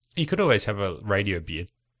You could always have a radio beard.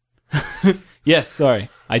 Yes, sorry.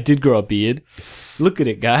 I did grow a beard. Look at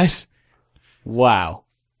it, guys. Wow.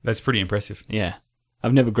 That's pretty impressive. Yeah.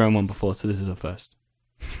 I've never grown one before, so this is a first.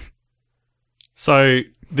 So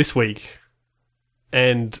this week,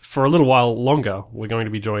 and for a little while longer, we're going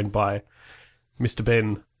to be joined by Mr.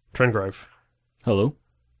 Ben Trengrove. Hello.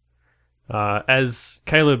 As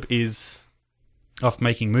Caleb is... Off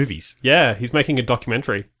making movies. Yeah, he's making a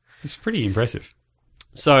documentary. It's pretty impressive.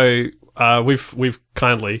 So we've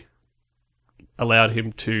kindly allowed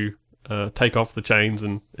him to take off the chains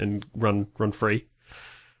and run free,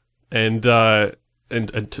 and so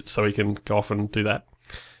he can go off and do that.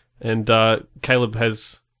 And Caleb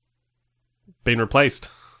has been replaced.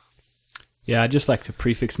 Yeah, I'd just like to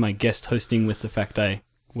prefix my guest hosting with the fact I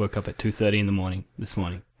woke up at 2:30 in the morning this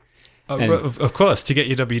morning. Of course, to get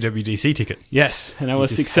your WWDC ticket. Yes, and I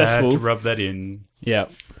was You just successful. had to rub that in. Yeah,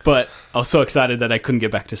 but I was so excited that I couldn't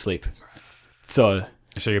get back to sleep. So,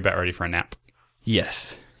 So you're about ready for a nap.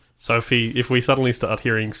 yes. So if we suddenly start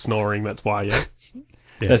hearing snoring, that's why. Yeah,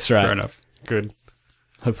 Yeah, That's right. Fair enough. good.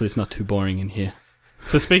 Hopefully it's not too boring in here.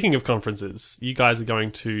 So speaking of conferences, you guys are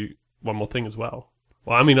going to One More Thing as well.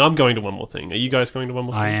 Well, I mean, I'm going to One More Thing. Are you guys going to One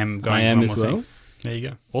More Thing? I am going I to am One as More well. Thing. There you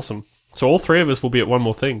go. Awesome. So all three of us will be at One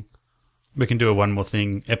More Thing. We can do a One More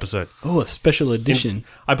Thing episode. Oh, a special edition.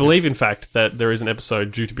 I believe, in fact, that there is an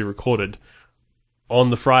episode due to be recorded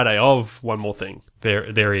on the Friday of One More Thing.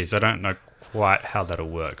 There is. I don't know quite how that'll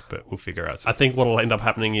work, but we'll figure out I something. think what will end up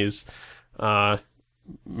happening is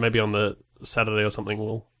maybe on the Saturday or something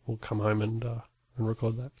we'll come home and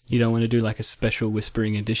record that. You don't want to do like a special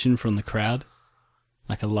whispering edition from the crowd?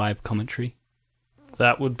 Like a live commentary?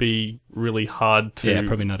 That would be really hard to Yeah,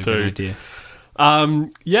 probably not a do. good idea.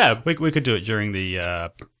 Yeah, We could do it during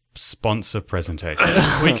the sponsor presentation.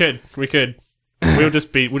 we could. We'll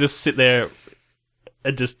just sit there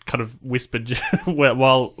and just kind of whisper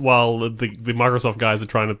while the Microsoft guys are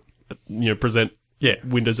trying to present Yeah.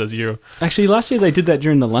 Windows as Zero. Actually, last year they did that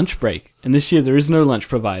during the lunch break, and this year there is no lunch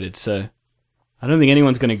provided, so I don't think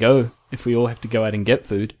anyone's going to go if we all have to go out and get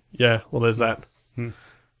food. Yeah, well, there's that.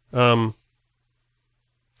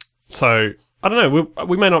 So I don't know.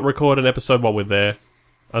 We may not record an episode while we're there.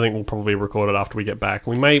 I think we'll probably record it after we get back.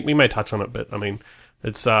 We may touch on it, but I mean,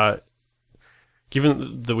 it's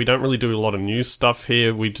given that we don't really do a lot of news stuff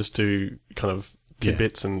here, we just do kind of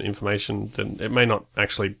tidbits and information. Then it may not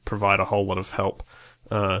actually provide a whole lot of help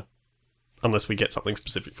unless we get something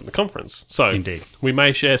specific from the conference. So Indeed. we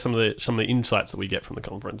may share some of the insights that we get from the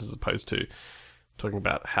conference as opposed to talking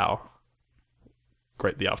about how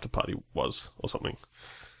great the after party was or something.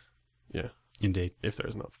 Yeah, Indeed. if there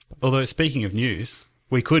is an after party. Although, speaking of news,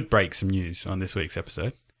 we could break some news on this week's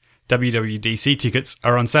episode. WWDC tickets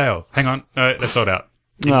are on sale. Hang on. No, they've sold out.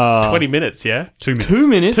 20 minutes, yeah? 2 minutes. 2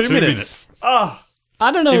 minutes? 2 minutes. Oh,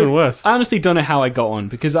 I don't know. even worse. I honestly don't know how I got on,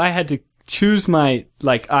 because I had to choose my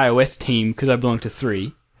iOS team because I belong to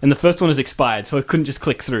 3, and the first one is expired, so I couldn't just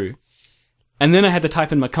click through. And then I had to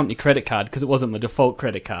type in my company credit card because it wasn't my default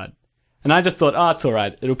credit card. And I just thought, it's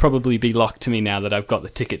alright, it'll probably be locked to me now that I've got the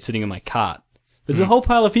ticket sitting in my cart. There's a whole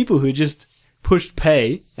pile of people who just pushed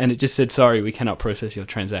pay, and it just said, sorry, we cannot process your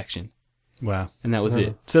transaction. Wow. And that was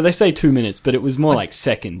it. So they say 2 minutes, but it was more like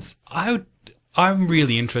seconds. I'm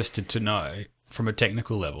really interested to know, from a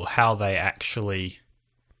technical level, how they actually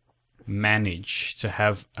manage to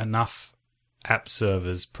have enough app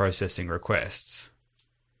servers processing requests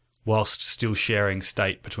whilst still sharing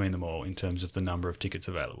state between them all in terms of the number of tickets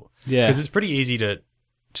available. Yeah. Because it's pretty easy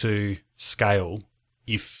to scale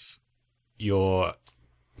if your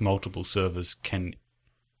multiple servers can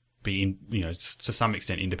be to some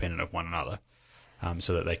extent independent of one another,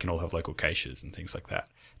 so that they can all have local caches and things like that.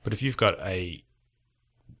 But if you've got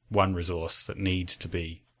one resource that needs to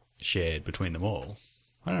be shared between them all,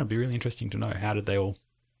 I don't know, it'd be really interesting to know, how did they all...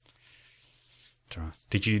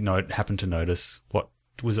 Did you happen to notice what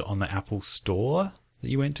was it on the Apple Store that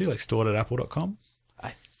you went to, like store.apple.com? I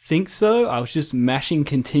think so. I was just mashing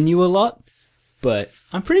continue a lot, but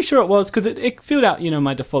I'm pretty sure it was because it filled out,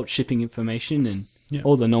 my default shipping information and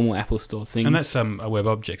all the normal Apple Store things. And that's a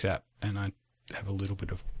WebObjects app, and I have a little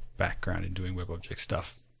bit of background in doing WebObjects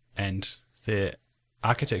stuff. And their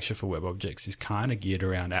architecture for WebObjects is kind of geared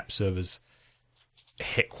around app servers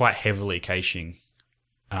quite heavily caching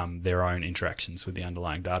their own interactions with the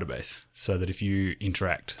underlying database, so that if you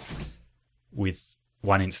interact with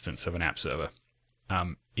one instance of an app server,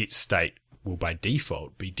 its state will by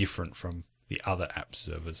default be different from the other app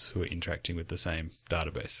servers who are interacting with the same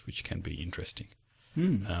database, which can be interesting.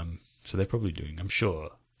 So they're probably doing, I'm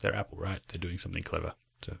sure they're Apple, right? They're doing something clever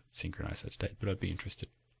to synchronize that state, but I'd be interested.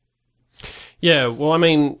 Yeah, well, I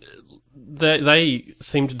mean, they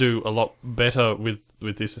seem to do a lot better with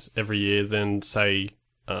this every year than, say,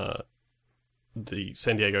 the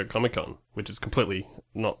San Diego Comic-Con, which is completely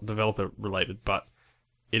not developer-related, but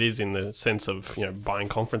it is in the sense of, buying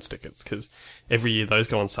conference tickets, because every year those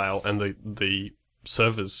go on sale, and the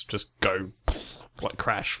servers just go,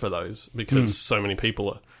 crash for those, because so many people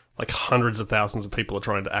are, hundreds of thousands of people are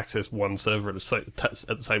trying to access one server at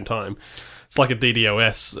the same time. It's like a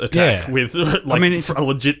DDoS attack with, it's a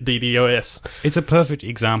legit DDoS. It's a perfect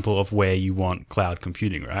example of where you want cloud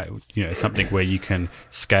computing, right? Something where you can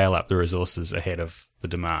scale up the resources ahead of the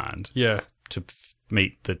demand. Yeah. To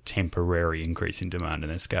meet the temporary increase in demand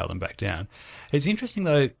and then scale them back down. It's interesting,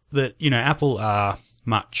 though, that, Apple are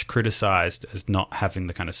much criticized as not having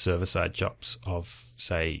the kind of server-side chops of,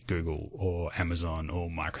 say, Google or Amazon or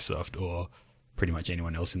Microsoft or pretty much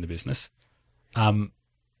anyone else in the business.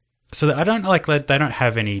 So that I don't they don't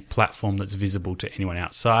have any platform that's visible to anyone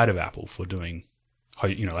outside of Apple for doing,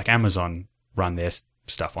 like Amazon run their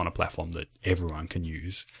stuff on a platform that everyone can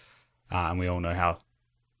use. And we all know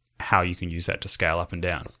how you can use that to scale up and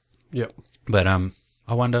down. Yep. But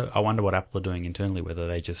I wonder what Apple are doing internally, whether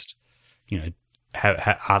they just,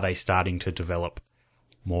 are they starting to develop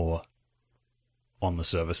more on the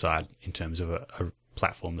server side in terms of a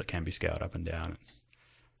platform that can be scaled up and down?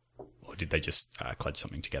 Or did they just clutch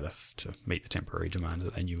something together to meet the temporary demand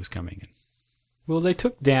that they knew was coming? Well, they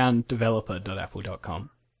took down developer.apple.com.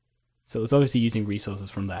 So it was obviously using resources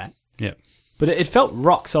from that. Yeah. But it felt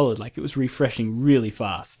rock solid, like it was refreshing really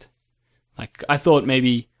fast. Like, I thought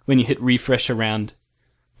maybe when you hit refresh around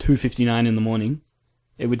 2:59 in the morning,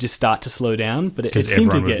 it would just start to slow down, but it seemed to get... Because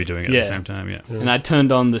everyone would be doing it at the same time, yeah. And I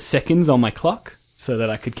turned on the seconds on my clock so that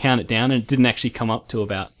I could count it down, and it didn't actually come up to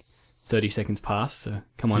about 30 seconds past. So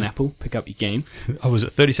come on, Apple, pick up your game. I was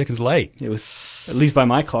at 30 seconds late. It was, at least by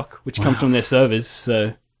my clock, which comes from their servers,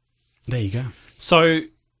 so... There you go. So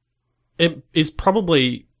it is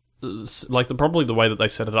probably... probably the way that they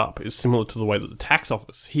set it up is similar to the way that the tax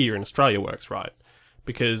office here in Australia works, right?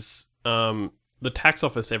 Because the tax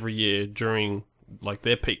office every year during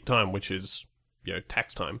their peak time, which is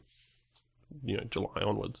tax time, July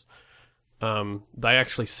onwards, they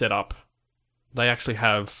actually set up. They actually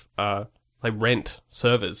have they rent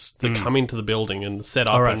servers that come into the building and set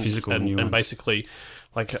up and basically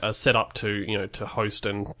set up to to host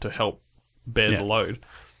and to help bear the load.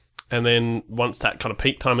 And then once that kind of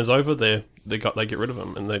peak time is over, they get rid of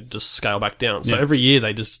them and they just scale back down. So every year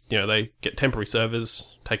they just they get temporary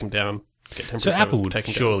servers, take them down. Get temporary so servers, Apple would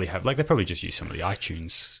surely have they probably just use some of the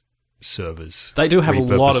iTunes servers. They do have a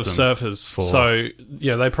lot of servers, so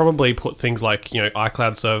they probably put things like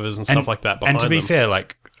iCloud servers and stuff like that behind them. And to be fair,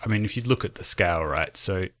 if you look at the scale, right?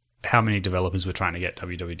 So how many developers were trying to get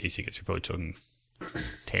WWDC tickets? We're probably talking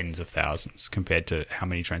tens of thousands compared to how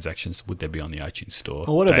many transactions would there be on the iTunes store.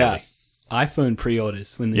 Well, what daily? about iPhone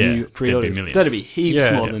pre-orders? When the new pre-orders, that'd be heaps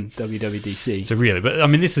more than WWDC. So really, but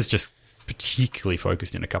this is just particularly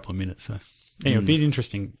focused in a couple of minutes. So anyway, it'd be an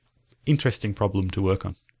interesting problem to work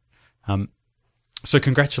on. So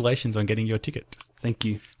congratulations on getting your ticket. Thank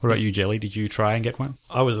you. What about you, Jelly? Did you try and get one?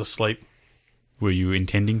 I was asleep. Were you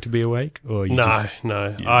intending to be awake, or you No.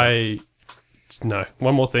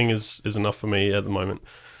 One more thing is enough for me at the moment.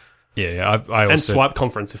 Yeah, I also... And Swipe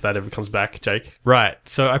Conference, if that ever comes back, Jake. Right.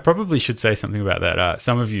 So I probably should say something about that.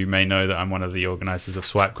 Some of you may know that I'm one of the organisers of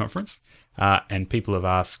Swipe Conference, and people have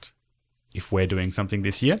asked if we're doing something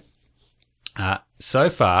this year. So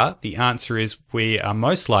far, the answer is we are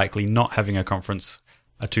most likely not having a conference,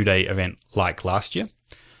 a 2-day event like last year,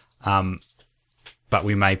 but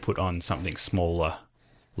we may put on something smaller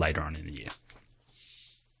later on in the year.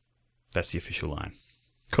 That's the official line.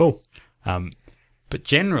 Cool. But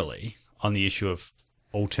generally, on the issue of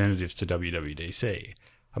alternatives to WWDC,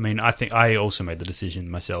 I think I also made the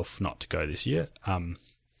decision myself not to go this year.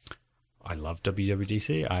 I love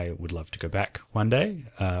WWDC. I would love to go back one day.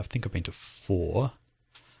 I think I've been to 4.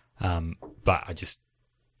 But I just,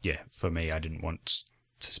 for me, I didn't want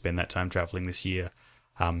to spend that time traveling this year.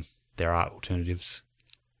 There are alternatives.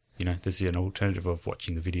 There's an alternative of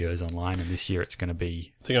watching the videos online, and this year it's going to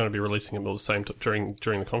be... They're going to be releasing them all the same during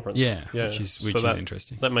the conference. Yeah. Which is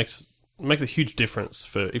interesting. That makes a huge difference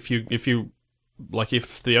for if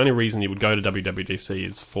the only reason you would go to WWDC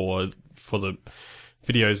is for the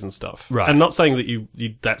videos and stuff. Right. I'm not saying that you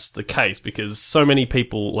that's the case, because so many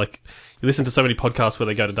people, you listen to so many podcasts where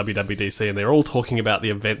they go to WWDC and they're all talking about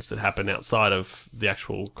the events that happen outside of the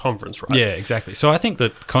actual conference, right? Yeah, exactly. So I think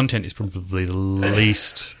that content is probably the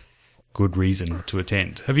least good reason to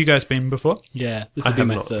attend. Have you guys been before? Yeah, this will be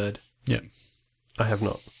my third. Yeah. I have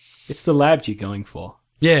not. It's the labs you're going for.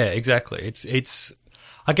 Yeah, exactly. It's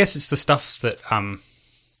I guess it's the stuff that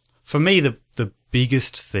for me the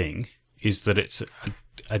biggest thing is that it's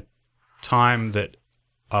a time that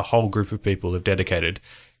a whole group of people have dedicated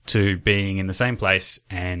to being in the same place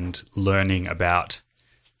and learning about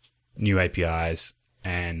new APIs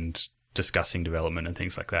and discussing development and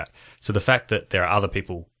things like that. So the fact that there are other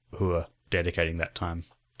people who are dedicating that time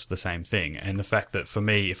to the same thing, and the fact that for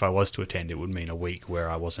me, if I was to attend, it would mean a week where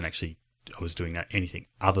I was doing anything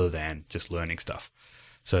other than just learning stuff.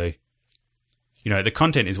 So, the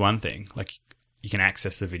content is one thing. Like, you can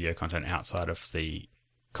access the video content outside of the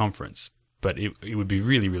conference, but it would be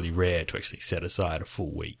really, really rare to actually set aside a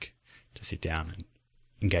full week to sit down and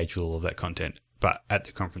engage with all of that content. But at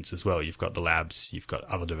the conference as well, you've got the labs, you've got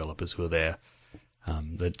other developers who are there.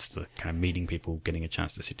 That's the kind of meeting people, getting a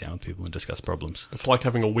chance to sit down with people and discuss problems. It's like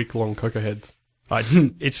having a week-long Coca Heads.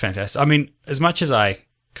 It's fantastic. I mean, as much as I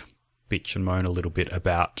bitch and moan a little bit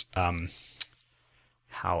about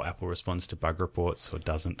how Apple responds to bug reports or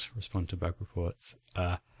doesn't respond to bug reports,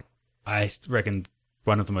 I reckon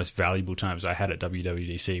one of the most valuable times I had at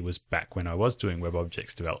WWDC was back when I was doing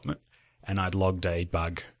WebObjects development, and I'd logged a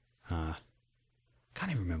bug. Can't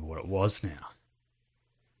even remember what it was now,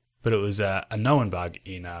 but it was a known bug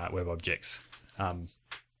in WebObjects.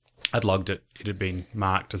 I'd logged it. It had been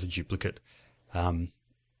marked as a duplicate. Didn't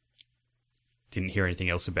hear anything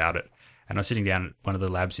else about it. And I was sitting down at one of the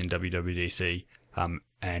labs in WWDC,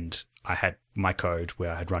 and I had my code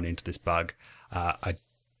where I had run into this bug. I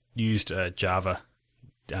used a Java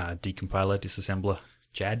decompiler, disassembler,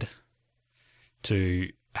 JAD, to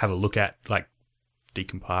have a look at, like,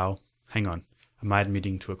 decompile. Hang on. Am I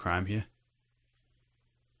admitting to a crime here?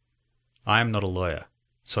 I am not a lawyer,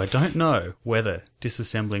 so I don't know whether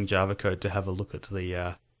disassembling Java code to have a look at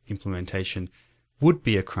the implementation would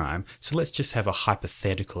be a crime. So let's just have a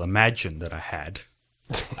hypothetical. Imagine that I had.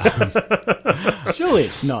 Surely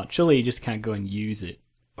it's not. Surely you just can't go and use it.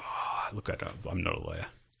 Look, I'm not a lawyer.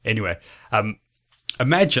 Anyway,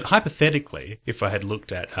 imagine hypothetically if I had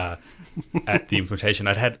looked at the implementation,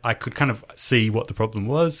 I could kind of see what the problem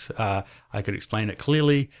was. I could explain it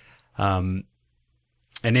clearly. And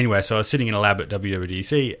anyway, so I was sitting in a lab at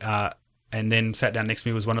WWDC, and then sat down next to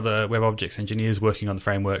me was one of the WebObjects engineers working on the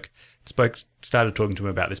framework. Started talking to him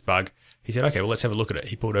about this bug. He said, "Okay, well, let's have a look at it."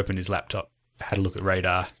 He pulled open his laptop, had a look at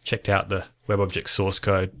Radar, checked out the WebObjects source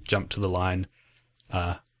code, jumped to the line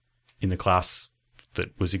in the class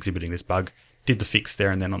that was exhibiting this bug, did the fix there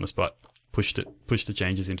and then on the spot, pushed the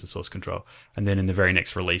changes into source control, and then in the very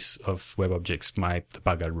next release of WebObjects, the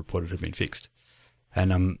bug I reported had been fixed.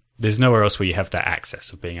 And there's nowhere else where you have that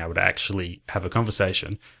access of being able to actually have a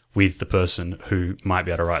conversation with the person who might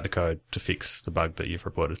be able to write the code to fix the bug that you've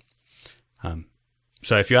reported.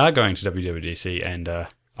 So if you are going to WWDC, and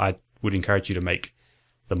I would encourage you to make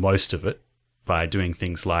the most of it by doing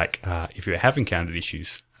things like, if you have encountered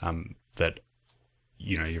issues that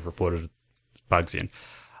you've reported bugs in,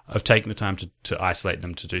 of taking the time to isolate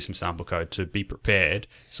them, to do some sample code, to be prepared,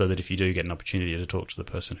 so that if you do get an opportunity to talk to the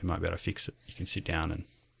person who might be able to fix it, you can sit down and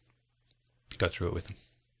go through it with them.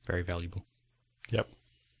 Very valuable. Yep.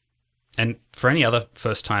 And for any other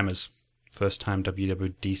first-time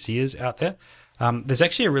WWDCers out there, there's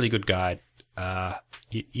actually a really good guide.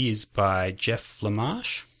 It is by Jeff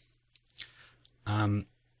Lamarche. On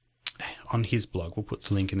his blog, we'll put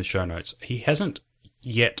the link in the show notes. He hasn't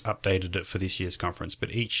yet updated it for this year's conference,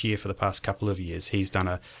 but each year for the past couple of years, he's done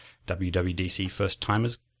a WWDC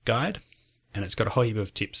first-timers guide, and it's got a whole heap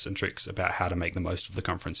of tips and tricks about how to make the most of the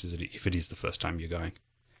conference if it is the first time you're going.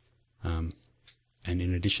 And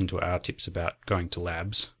in addition to our tips about going to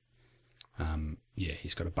labs,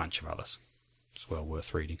 he's got a bunch of others. It's well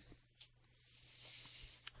worth reading.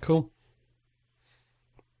 Cool.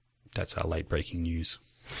 That's our late-breaking news.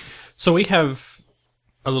 So we have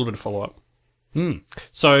a little bit of follow-up.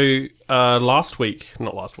 So last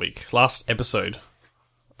episode,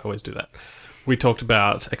 I always do that, we talked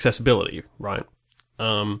about accessibility, right?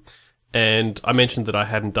 And I mentioned that I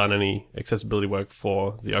hadn't done any accessibility work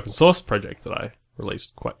for the open source project that I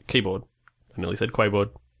released, Keyboard. I nearly said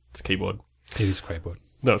Quayboard. It's Keyboard. It is Quayboard.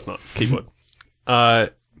 No, it's not. It's Keyboard.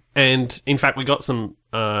 And in fact, we got some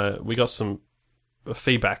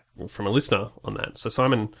feedback from a listener on that. So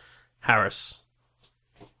Simon Harris,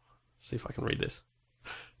 see if I can read this.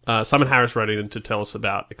 Simon Harris wrote in to tell us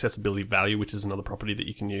about accessibility value, which is another property that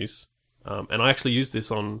you can use. And I actually use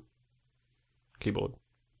this on Keyboard.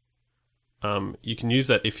 You can use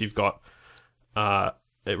that if you've got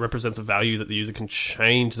it represents a value that the user can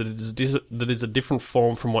change that is a different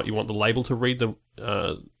form from what you want the label to read.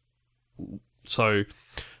 So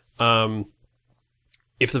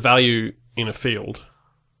if the value in a field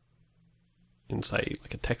in say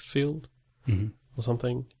like a text field Mhm. or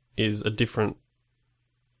something is different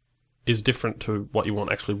to what you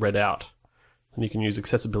want actually read out, and you can use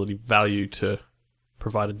accessibility value to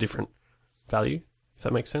provide a different value. If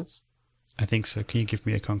that makes sense. I think so. Can you give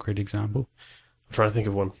me a concrete example? I'm trying to think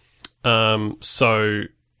of one. So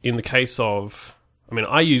in the case of, I mean,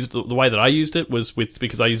 I used the way that I used it was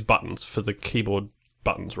because I used buttons for the keyboard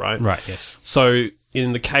buttons, right? Right. Yes. So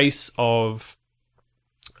in the case of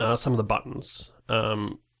some of the buttons,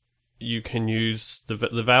 you can use the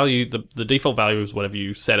value. The default value is whatever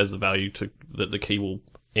you set as the value that the key will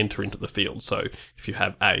enter into the field. So if you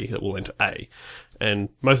have A, it will enter A, and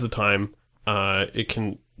most of the time, it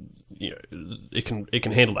can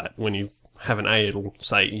handle that. When you have an A, it'll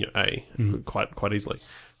say A quite easily.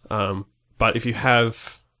 But if you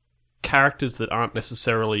have characters that aren't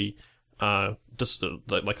necessarily just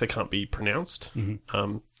like they can't be pronounced,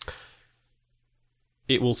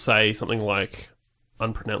 it will say something like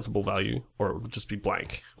unpronounceable value, or it will just be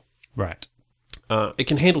blank. Right. It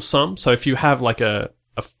can handle some. So if you have like a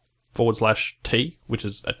 /T, which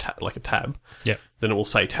is like a tab, Yep. then it will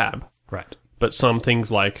say tab. Right. But some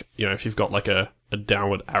things like, if you've got like a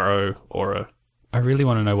downward arrow or a... I really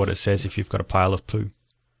want to know what it says if you've got a pile of poo.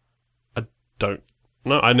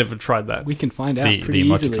 No, I never tried that. We can find out The pretty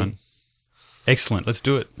easily. emoticon. Excellent. Let's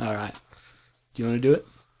do it. All right. Do you want to do it?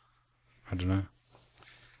 I don't know.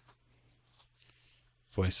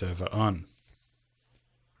 Voiceover on.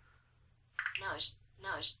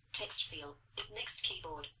 Note, text field, next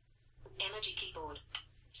keyboard, emoji keyboard,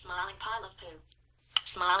 smiling pile of poo,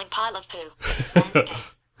 landscape,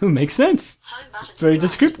 Ooh, makes sense. home button. Very to the right.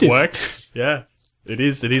 descriptive. Works. Yeah. It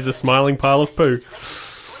is a smiling pile of poo.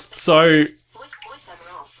 So...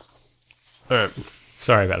 Voiceover off. Alright.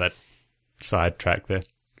 Sorry about that sidetrack there.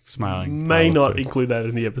 Smiling. May pile of not poo. include that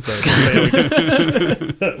in the episode. There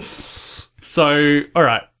we go. So,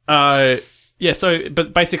 alright. Yeah, so,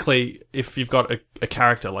 but basically, if you've got a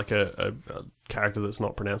character, like a character that's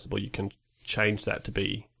not pronounceable, you can change that to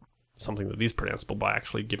be something that is pronounceable by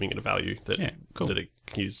actually giving it a value that, Yeah, cool. that it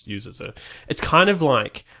can use as a... It's kind of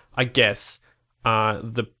like, I guess,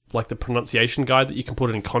 the pronunciation guide that you can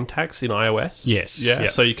put in contacts in iOS. Yes, Yeah, yeah.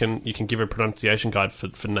 so you can give a pronunciation guide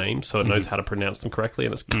for names so it knows how to pronounce them correctly,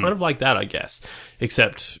 and it's kind of like that, I guess,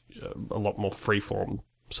 except a lot more freeform,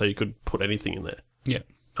 so you could put anything in there. Yeah.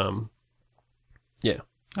 Yeah.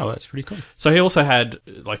 Oh, that's pretty cool. So he also had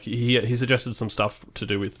like he suggested some stuff to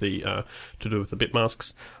do with the bit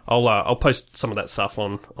masks. I'll post some of that stuff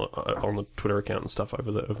on the Twitter account and stuff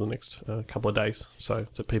over the next couple of days, so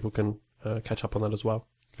that people can catch up on that as well,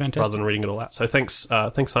 Fantastic. rather than reading it all out. So thanks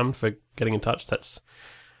Simon for getting in touch. That's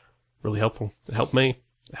really helpful. It helped me.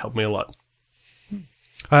 It helped me a lot.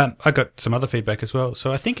 I got some other feedback as well.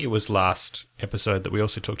 So I think it was last episode that we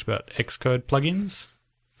also talked about Xcode plugins.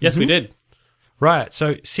 Yes, we did. Right.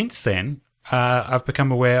 So since then, I've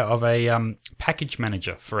become aware of a package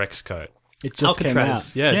manager for Xcode. It just came out.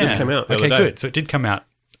 Alcatraz. Yeah, it just came out the Okay, other day. good. So it did come out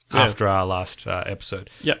after our last episode,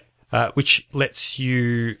 Yep. which lets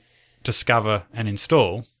you discover and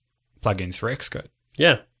install plugins for Xcode.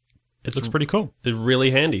 Yeah. It looks pretty cool. It's really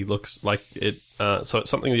handy. Looks like it. So it's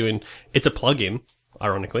something that it's a plugin,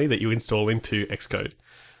 ironically, that you install into Xcode,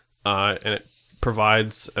 and it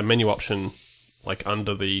provides a menu option like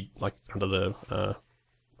under the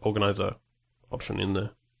organizer option in the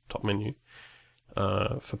top menu.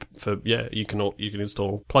 You can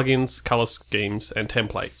install plugins, color schemes, and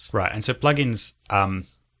templates. Right. And so plugins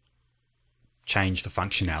change the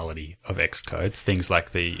functionality of Xcode. Things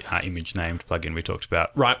like the image named plugin we talked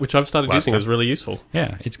about. Right, which I've started Last using time. is really useful.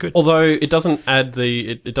 Yeah, it's good. Although it doesn't add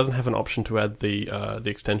it doesn't have an option to add the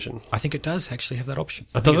extension. I think it does actually have that option.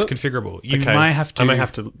 I does think it's it? configurable. You Okay. may have to. I may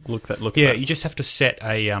have to look at Yeah, that. you just have to set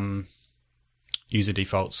a user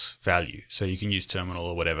defaults value. So you can use terminal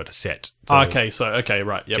or whatever to set the Right.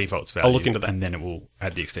 Yep. defaults value. I'll look into that. And then it will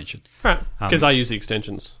add the extension. Right, because I use the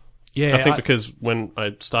extensions. Yeah, I think because when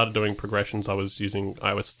I started doing progressions, I was using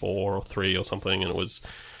iOS 4 or 3 or something, and it was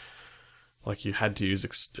like you had to use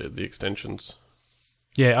the extensions.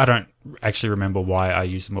 Yeah, I don't actually remember why I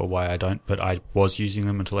use them or why I don't, but I was using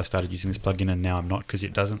them until I started using this plugin, and now I'm not because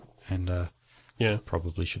it doesn't. And Yeah.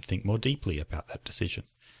 probably should think more deeply about that decision.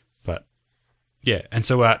 But yeah, and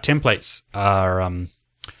so templates are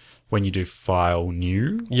when you do file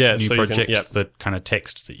new Yeah, so you can- project, yep. the kind of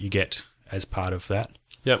text that you get as part of that.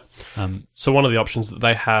 Yep. So one of the options that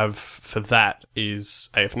they have for that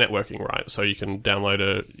is AF networking, right? So you can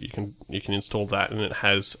download you can install that, and it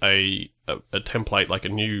has a template, like a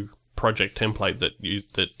new project template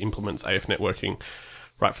that implements AF networking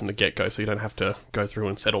right from the get go. So you don't have to go through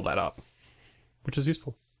and set all that up, which is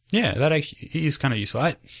useful. Yeah, that actually is kind of useful.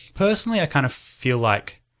 I kind of feel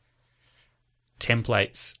like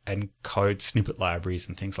templates and code snippet libraries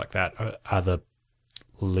and things like that are the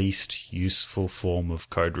least useful form of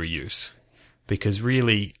code reuse, because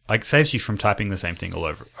really, like, saves you from typing the same thing all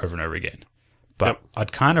over and over again. But Yep.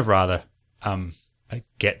 I'd kind of rather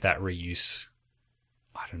get that reuse,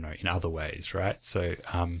 I don't know, in other ways, right? So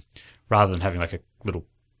rather than having like a little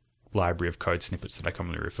library of code snippets that I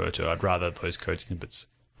commonly refer to, I'd rather those code snippets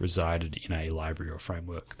resided in a library or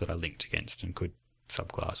framework that I linked against and could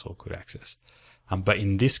subclass or could access. But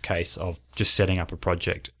in this case of just setting up a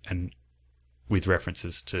project and with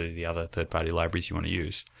references to the other third-party libraries you want to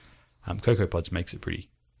use, CocoaPods makes it pretty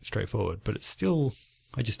straightforward. But it's still,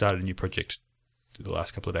 I just started a new project the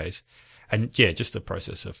last couple of days. And yeah, just the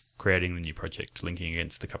process of creating the new project, linking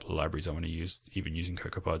against a couple of libraries I want to use, even using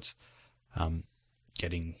CocoaPods,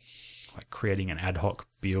 creating an ad hoc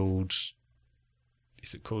build.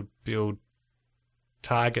 Is it called build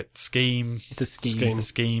target scheme? It's a scheme. A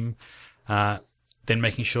scheme. Then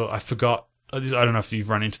making sure I forgot. I don't know if you've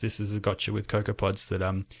run into this as a gotcha with CocoaPods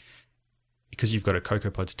that because you've got a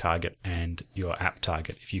CocoaPods target and your app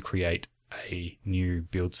target, if you create a new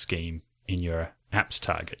build scheme in your apps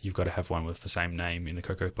target, you've got to have one with the same name in the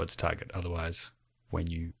CocoaPods target. Otherwise, when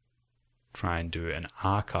you try and do an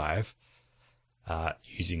archive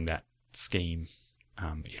using that scheme,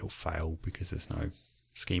 it'll fail because there's no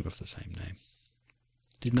scheme of the same name.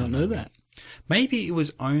 Did not know that. Maybe it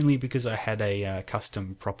was only because I had a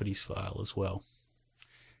custom properties file as well.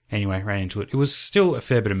 Anyway, ran into it. It was still a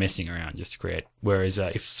fair bit of messing around just to create. Whereas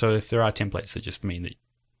if there are templates that just mean that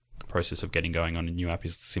the process of getting going on a new app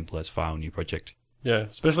is as simple as file, new project. Yeah,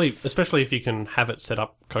 especially if you can have it set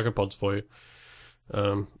up CocoaPods for you.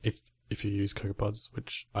 If you use CocoaPods,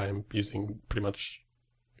 which I am using pretty much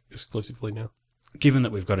exclusively now. Given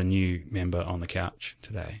that we've got a new member on the couch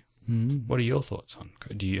today, what are your thoughts on?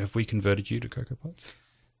 Have we converted you to CocoaPods?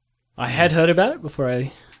 I had heard about it before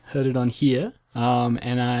I heard it on here,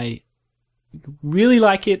 and I really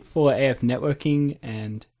like it for AF networking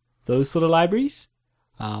and those sort of libraries.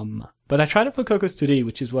 But I tried it for Cocos2D,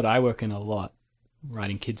 which is what I work in a lot,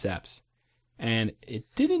 writing kids apps, and it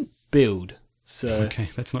didn't build. So Okay,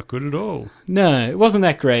 that's not good at all. no, it wasn't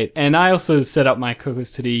that great. And I also set up my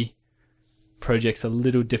Cocos2D projects a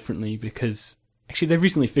little differently because actually they've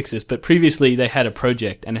recently fixed this, but previously they had a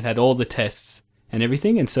project and it had all the tests and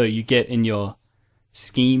everything, and so you get in your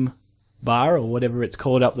scheme bar or whatever it's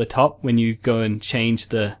called up the top when you go and change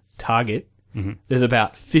the target. Mm-hmm. There's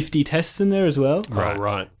about 50 tests in there as well. Right. Oh,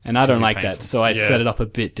 right. And I don't Should be like painful. that, so I Yeah. set it up a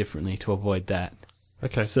bit differently to avoid that.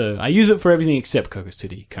 Okay. So I use it for everything except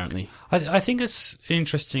Cocos2D currently. I think it's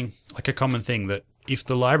interesting, like a common thing, that if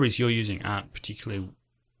the libraries you're using aren't particularly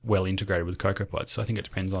well integrated with CocoaPods, I think it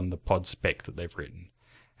depends on the pod spec that they've written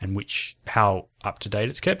and how up to date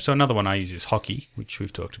it's kept. So another one I use is Hockey, which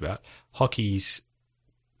we've talked about. Hockey's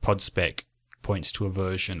pod spec points to a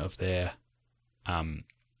version of their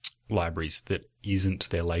libraries that isn't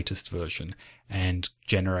their latest version and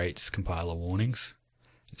generates compiler warnings.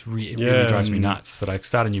 It really drives me nuts that I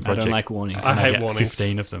start a new I project. don't like warnings. and I I hate get warnings.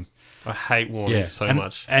 15 of them. I hate warnings so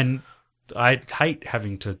much. And I hate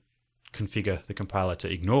having to configure the compiler to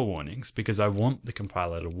ignore warnings because I want the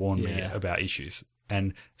compiler to warn me Yeah. about issues.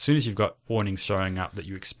 And as soon as you've got warnings showing up that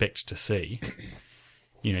you expect to see,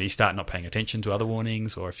 you start not paying attention to other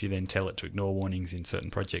warnings, or if you then tell it to ignore warnings in certain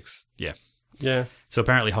projects, yeah. Yeah. So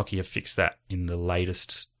apparently Hockey have fixed that in the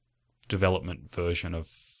latest development version of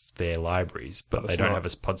their libraries, but But they it's don't not-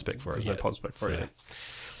 have a pod spec for it There's yet. no pod spec for So it yet.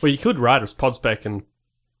 Well, you could write a pod spec and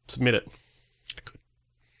submit it.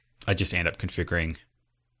 I just end up configuring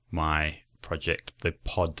my project. The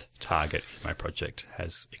pod target in my project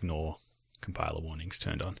has ignore compiler warnings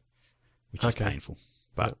turned on, which is Okay. painful.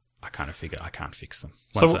 But I kind of figure I can't fix them.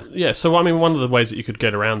 So I mean, one of the ways that you could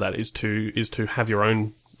get around that is to have your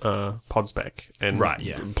own pod spec and Right,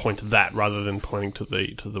 yeah. point to that rather than pointing to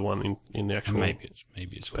the one in the actual. maybe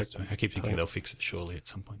it's worth doing. I keep thinking they'll fix it surely at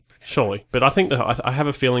some point. But Surely, but I think that I have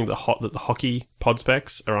a feeling that the Hockey pod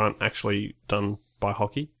specs aren't actually done by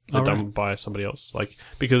Hockey. They're Oh, done right. by somebody else. Like,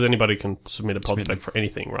 because anybody can submit a pod Submit spec them. for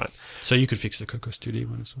anything, right? So you could fix the Cocos2D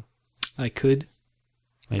one as well. I could.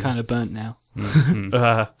 Maybe. Kind of burnt now.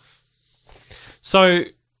 Mm. So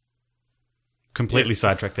Completely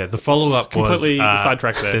sidetracked there. The follow-up was Completely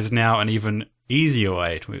sidetracked there. There's now an even easier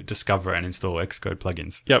way to discover and install Xcode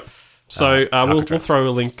plugins. Yep. So we'll Alcatraz. throw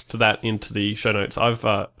a link to that into the show notes. I've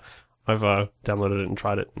downloaded it and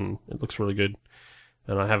tried it, and it looks really good.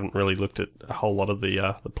 And I haven't really looked at a whole lot of the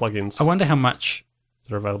plugins I wonder how much,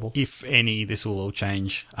 that are available. if any, this will all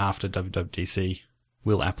change after WWDC.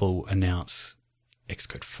 Will Apple announce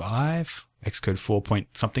Xcode 5, Xcode 4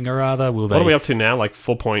 point something or other. Will they? What are we up to now? Like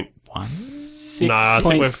 4.1? 6.2? Nah, I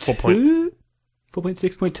think we're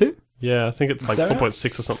 4.6.2? Yeah, I think it's like that right?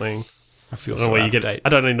 4.6 or something. I feel I don't know so where you out of get. date. I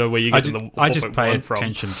don't even know where you get the I just pay 4.1 from.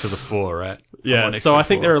 attention to the 4, right? Yeah, I'm on so I Xcode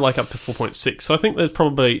think 4. they're like up to 4.6. So I think there's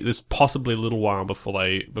possibly a little while before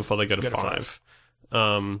they go to 5.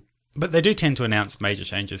 But they do tend to announce major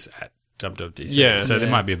changes at WWDC. Yeah. So there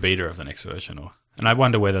Yeah. might be a beta of the next version, and I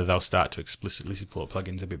wonder whether they'll start to explicitly support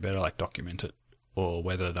plugins a bit better, like document it, or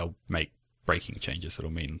whether they'll make breaking changes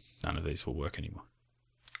that'll mean none of these will work anymore.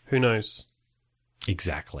 Who knows?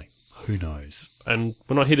 Exactly. Who knows? And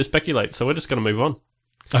we're not here to speculate, so we're just going to move on.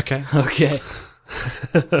 Okay. Okay.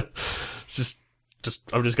 I'm just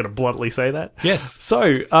going to bluntly say that. Yes.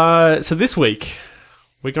 So this week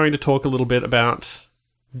we're going to talk a little bit about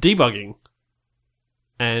debugging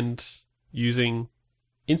and using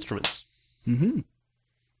instruments. Mm-hmm.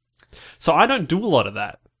 So I don't do a lot of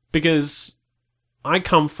that because I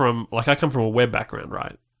come from a web background,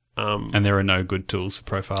 right? And there are no good tools for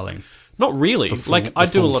profiling. Not really. The full, Like I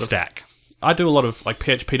the do a full lot stack. I do a lot of like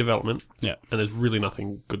PHP development. Yeah. And there's really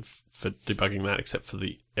nothing good for debugging that except for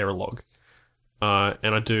the error log. And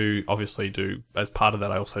I obviously do, as part of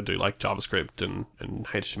that, I also do like JavaScript and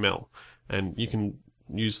HTML. And you can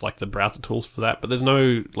use like the browser tools for that, but there's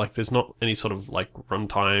not any sort of like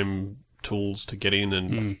runtime tools to get in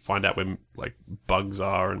and find out where like bugs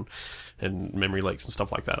are and memory leaks and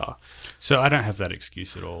stuff like that are. So I don't have that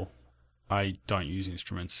excuse at all. I don't use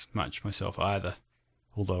instruments much myself either,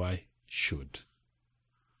 although I should.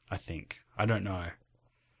 I think. I don't know.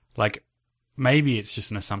 Like, maybe it's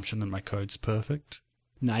just an assumption that my code's perfect.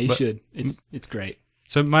 No, you But- should. It's great.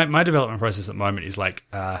 So my development process at the moment is like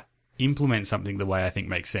implement something the way I think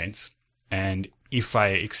makes sense, and if I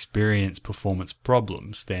experience performance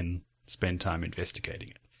problems, then spend time investigating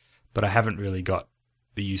it. But I haven't really got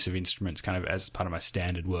the use of instruments kind of as part of my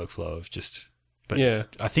standard workflow of just. But Yeah.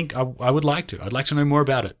 I think I would like to. I'd like to know more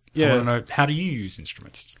about it. Yeah. I want to know, how do you use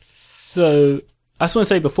instruments? So I just want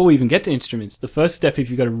to say before we even get to instruments, the first step if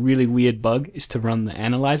you've got a really weird bug is to run the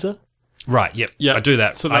analyzer. Right. Yep. Yeah. I do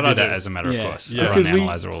that. So I that do I that do. as a matter Yeah. of course. Yeah. I run Because we-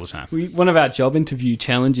 Analyzer all the time. One of our job interview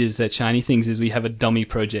challenges at Shiny Things is we have a dummy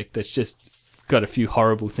project that's just got a few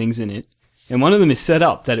horrible things in it. And one of them is set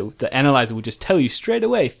up that the analyzer will just tell you straight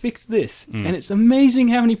away, fix this. And it's amazing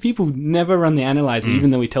how many people never run the analyzer,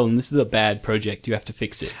 even though we tell them this is a bad project, you have to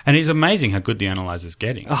fix it. And it's amazing how good the analyzer's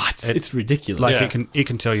getting. Oh, it's ridiculous. Like Yeah. it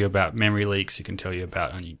can tell you about memory leaks. It can tell you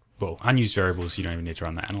about unused variables. You don't even need to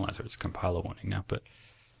run the analyzer. It's a compiler warning now. But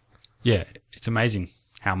yeah, it's amazing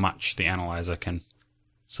how much the analyzer can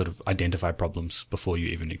sort of identify problems before you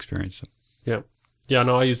even experience them. Yeah. Yeah,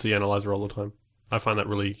 no, I use the analyzer all the time. I find that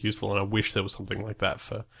really useful, and I wish there was something like that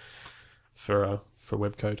for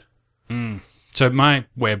web code. So my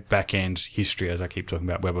web backend history, as I keep talking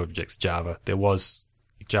about WebObjects Java,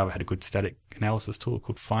 Java had a good static analysis tool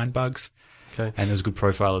called FindBugs, Okay. and there was a good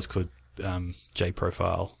profilers called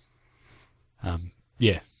JProfile.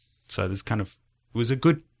 So there's it was a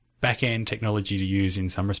good back-end technology to use in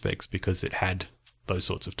some respects because it had those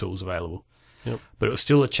sorts of tools available. Yep. But it was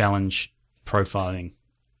still a challenge profiling,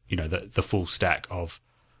 the full stack of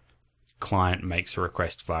client makes a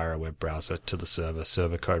request via a web browser to the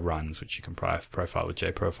server code runs, which you can profile with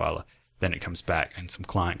JProfiler. Then it comes back and some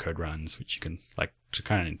client code runs, which you can to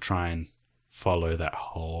kind of try and follow that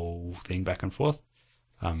whole thing back and forth.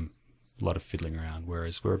 A lot of fiddling around,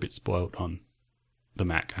 whereas we're a bit spoiled on the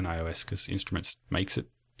Mac and iOS because Instruments makes it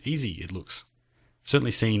easy, it looks. I've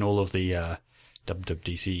certainly seen all of the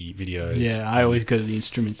WWDC videos. Yeah, I always go to the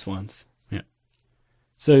instruments ones. Yeah.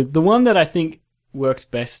 So the one that I think works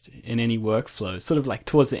best in any workflow, sort of like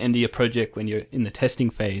towards the end of your project when you're in the testing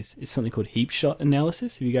phase, is something called heap shot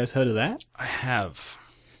analysis. Have you guys heard of that? I have.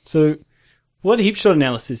 So what heap shot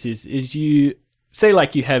analysis is you say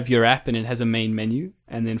like you have your app and it has a main menu,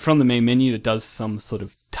 and then from the main menu it does some sort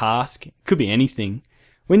of task. It could be anything.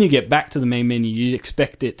 When you get back to the main menu, you'd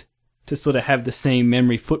expect it to sort of have the same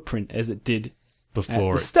memory footprint as it did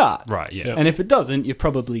Before at the start. Right, yeah. And if it doesn't, you're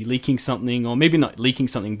probably leaking something, or maybe not leaking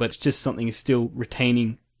something, but it's just something is still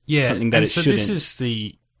retaining something that and it so shouldn't. this is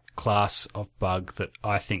the class of bug that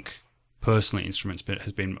I think personally Instruments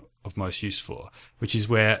has been of most use for, which is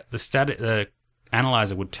where the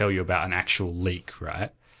analyzer would tell you about an actual leak,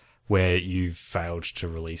 right? Where you've failed to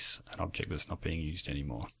release an object that's not being used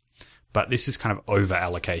anymore. But this is kind of over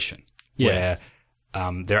allocation, Yeah.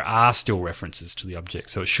 where there are still references to the object,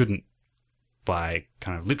 so it shouldn't, by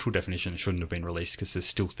kind of literal definition, it shouldn't have been released because there's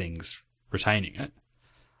still things retaining it.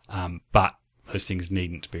 But those things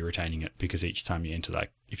needn't be retaining it, because each time you enter,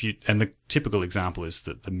 like, and the typical example is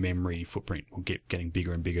that the memory footprint will keep getting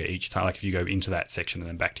bigger and bigger each time. Like if you go into that section and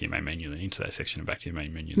then back to your main menu, then into that section and back to your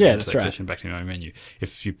main menu, then Yeah, into that's that right. section and back to your main menu.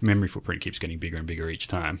 If your memory footprint keeps getting bigger and bigger each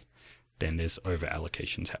time, then there's over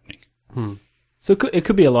allocations happening. So it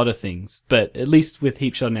could be a lot of things, but at least with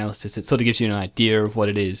heap shot analysis, it sort of gives you an idea of what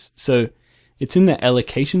it is. So it's in the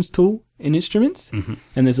allocations tool in Instruments, and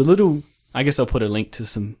there's a little, I guess I'll put a link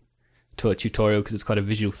to a tutorial because it's quite a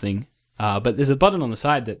visual thing. But there's a button on the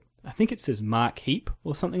side that I think it says mark heap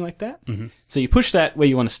or something like that. So you push that where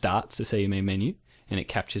you want to start, so say your main menu, and it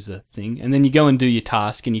captures a thing. And then you go and do your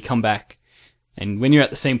task and you come back. And when you're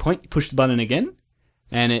at the same point, you push the button again.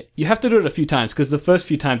 And you have to do it a few times because the first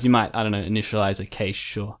few times you might, initialize a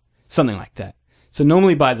cache or something like that. So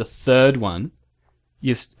normally by the third one,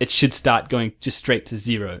 it should start going just straight to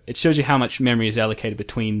 0. It shows you how much memory is allocated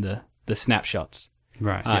between the snapshots.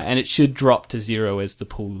 Right. And it should drop to 0 as the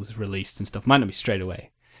pool is released and stuff. Might not be straight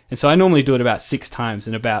away. And so I normally do it about 6 times,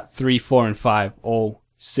 and about 3, 4, and 5 all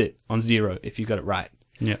sit on 0 if you got it right.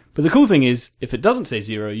 Yeah. But the cool thing is, if it doesn't say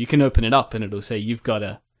 0, you can open it up and it'll say you've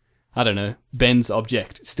got Ben's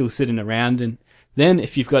object still sitting around. And then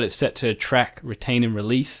if you've got it set to track, retain, and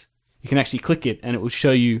release, you can actually click it and it will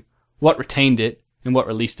show you what retained it and what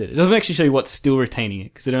released it. It doesn't actually show you what's still retaining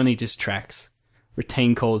it because it only just tracks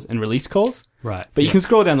retain calls and release calls. Right. But you can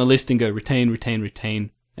scroll down the list and go retain, retain,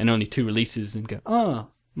 retain, and only 2 releases and go,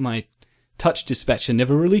 my touch dispatcher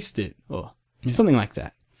never released it, or something like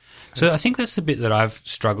that. So I think that's the bit that I've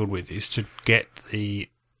struggled with, is to get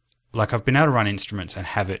I've been able to run Instruments and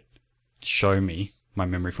have it show me my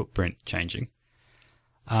memory footprint changing.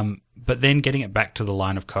 But then getting it back to the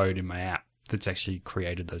line of code in my app that's actually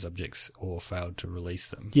created those objects or failed to release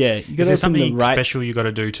them. Yeah, you got Is to there open something the right. special you got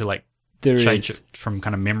to do to There change is. it from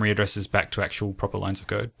kind of memory addresses back to actual proper lines of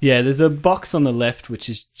code? Yeah, there's a box on the left which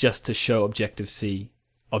is just to show Objective-C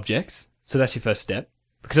objects. So that's your first step,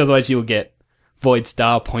 because otherwise you'll get void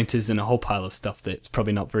star pointers and a whole pile of stuff that's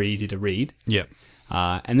probably not very easy to read. Yeah.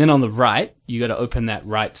 And then on the right, you got to open that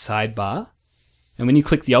right sidebar, and when you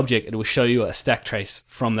click the object, it will show you a stack trace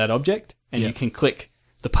from that object, and you can click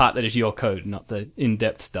the part that is your code, not the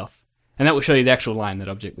in-depth stuff, and that will show you the actual line that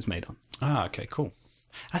object was made on. Ah, okay, cool.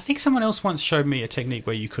 I think someone else once showed me a technique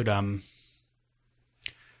where you could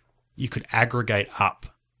aggregate up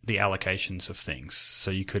the allocations of things.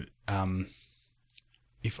 So you could,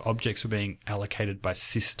 if objects were being allocated by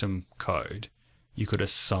system code, you could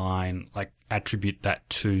attribute that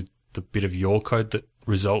to the bit of your code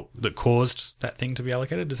that caused that thing to be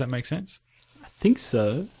allocated. Does that make sense? I think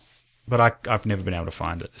so. But I've never been able to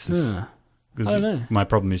find it. I don't know. My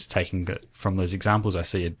problem is taking it from those examples I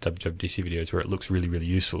see at WWDC videos where it looks really, really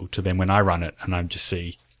useful, to then when I run it and I just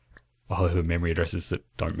see a whole heap of memory addresses that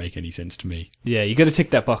don't make any sense to me. Yeah, you got to tick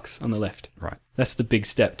that box on the left. Right. That's the big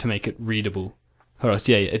step to make it readable. Or else,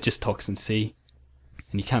 it just talks in C,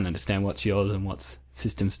 and you can't understand what's yours and what's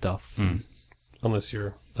system stuff. Unless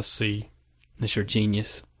you're a C Unless you're a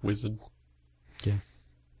genius. wizard. Yeah.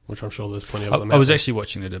 Which I'm sure there's plenty of them. I was out there. actually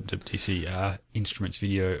watching the WWDC Instruments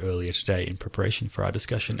video earlier today in preparation for our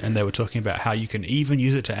discussion, and they were talking about how you can even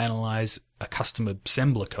use it to analyze a custom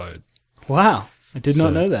assembler code. Wow, I did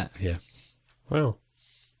not know that. Yeah. Wow.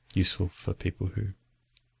 Useful for people who,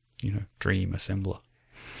 dream assembler.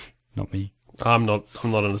 Not me. I'm not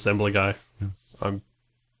an assembler guy.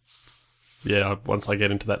 No. Once I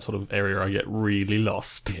get into that sort of area, I get really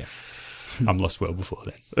lost. Yeah. I'm lost well before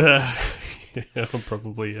then. I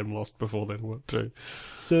probably am lost before then too.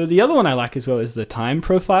 So the other one I like as well is the time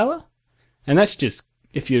profiler. And that's just,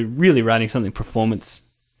 if you're really writing something performance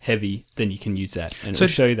heavy, then you can use that. And So-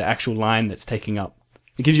 it'll show you the actual line that's taking up.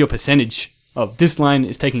 It gives you a percentage of this line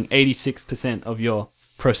is taking 86% of your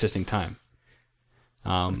processing time.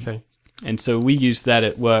 Okay. And so we used that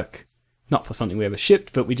at work, not for something we ever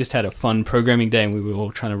shipped, but we just had a fun programming day and we were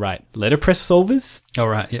all trying to write letterpress solvers. All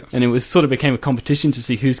right. Yeah. And it was sort of became a competition to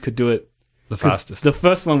see who's could do it The 'Cause fastest. The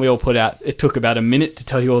first one we all put out, it took about a minute to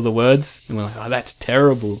tell you all the words, and we're like, oh, that's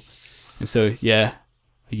terrible. And so, I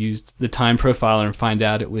used the time profiler and found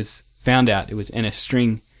out it was NS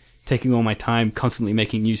string, taking all my time, constantly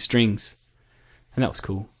making new strings. And that was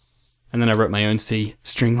cool. And then I wrote my own C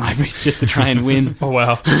string library just to try and win. Oh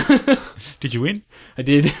wow. Did you win? I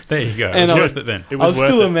did. There you go. And It I was was- worth it then. It I was worth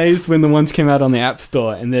still it. amazed when the ones came out on the App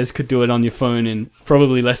Store and theirs could do it on your phone in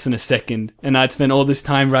probably less than a second. And I'd spent all this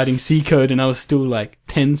time writing C code and I was still like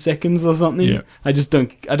 10 seconds or something. Yeah. I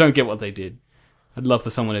don't get what they did. I'd love for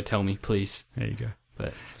someone to tell me, please. There you go.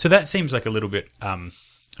 But So that seems like a little bit of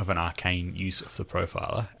an arcane use of the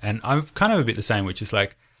profiler. And I'm kind of a bit the same, which is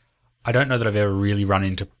like, I don't know that I've ever really run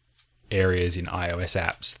into areas in iOS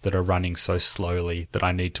apps that are running so slowly that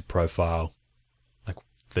I need to profile, like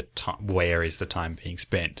the time, where is the time being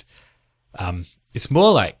spent. It's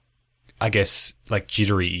more like, I guess, like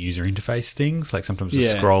jittery user interface things. Like sometimes the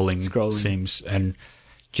scrolling seems, and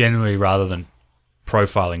generally rather than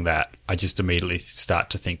profiling that, I just immediately start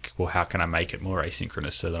to think, well, how can I make it more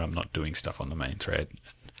asynchronous so that I'm not doing stuff on the main thread?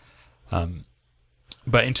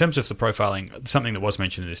 But in terms of the profiling, something that was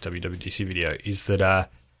mentioned in this WWDC video is that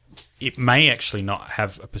it may actually not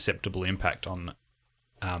have a perceptible impact on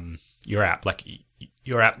your app. Like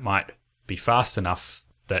your app might be fast enough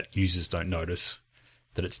that users don't notice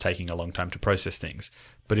that it's taking a long time to process things.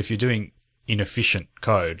 But if you're doing inefficient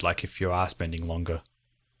code, like if you are spending longer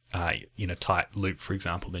in a tight loop, for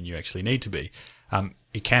example, than you actually need to be,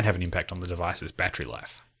 it can have an impact on the device's battery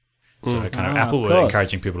life. So kind of Apple were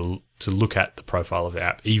encouraging people to look at the profile of the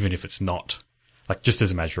app, even if it's not, like just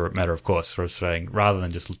as a matter of course, sort of saying, rather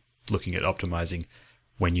than just looking at optimizing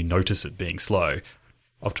when you notice it being slow,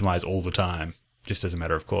 optimize all the time, just as a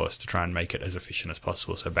matter of course, to try and make it as efficient as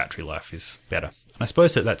possible so battery life is better. And I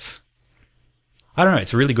suppose that's, I don't know,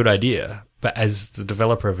 it's a really good idea, but as the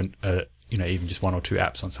developer of even just one or two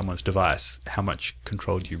apps on someone's device, how much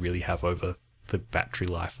control do you really have over the battery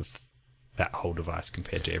life of that whole device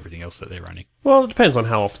compared to everything else that they're running? Well, it depends on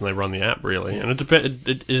how often they run the app, really, and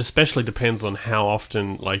it especially depends on how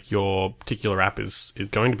often like your particular app is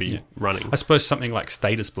going to be running. I suppose something like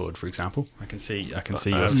Status Board, for example. I can see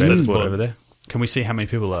your Status Board over there. Can we see how many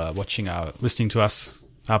people are listening to our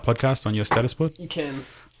podcast on your Status Board? You can.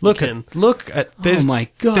 Look at. Oh my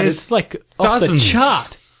god! It's like off the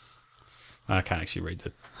chart. I can't actually read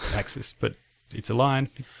the axis, but it's a line.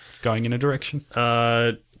 It's going in a direction.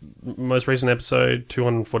 Most recent episode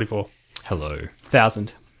 244. Hello.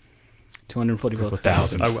 1,000.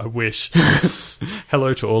 244,000. I wish.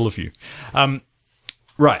 Hello to all of you.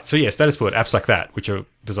 Right. So yeah, Status Board apps like that, which are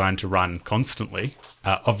designed to run constantly,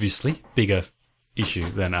 obviously bigger issue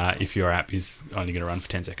than if your app is only going to run for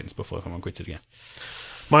 10 seconds before someone quits it again.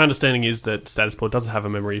 My understanding is that Status Board doesn't have a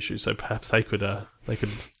memory issue, so perhaps they could the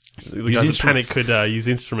guys at Panic could use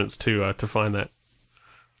instruments to find that.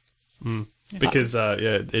 Because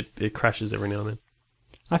it crashes every now and then.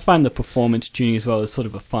 I find the performance tuning as well as sort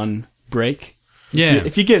of a fun break. Yeah.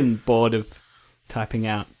 If you're getting bored of typing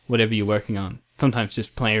out whatever you're working on, sometimes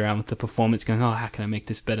just playing around with the performance, going, oh, how can I make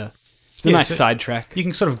this better? It's a nice sidetrack. You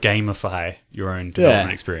can sort of gamify your own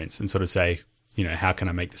development experience and sort of say, how can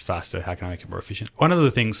I make this faster? How can I make it more efficient? One of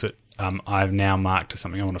the things that I've now marked as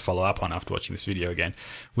something I want to follow up on after watching this video again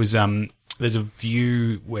was there's a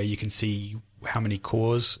view where you can see how many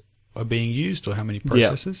cores are being used or how many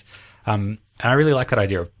processors. And I really like that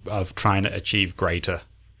idea of trying to achieve greater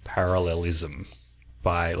parallelism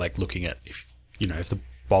by like looking at if the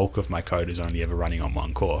bulk of my code is only ever running on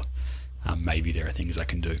one core, maybe there are things I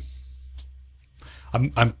can do.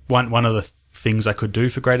 One of the things I could do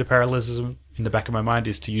for greater parallelism in the back of my mind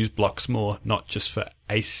is to use blocks more, not just for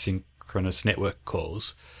asynchronous network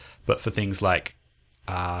calls, but for things like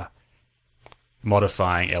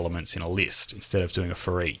modifying elements in a list instead of doing a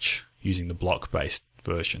for each, using the block-based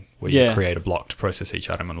version where you create a block to process each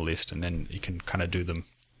item on a list and then you can kind of do them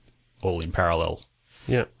all in parallel.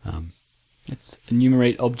 Yeah. It's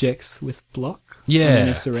enumerate objects with block.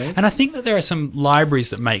 Yeah. And I think that there are some libraries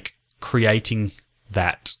that make creating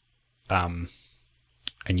that and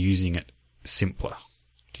using it simpler.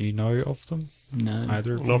 Do you know of them? No.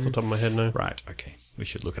 Either of Not off the top of my head, no. Right, okay. We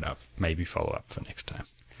should look it up. Maybe follow up for next time.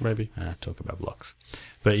 Maybe. Talk about blocks.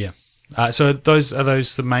 But yeah. So are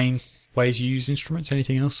those the main ways you use instruments?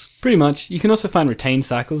 Anything else? Pretty much. You can also find retain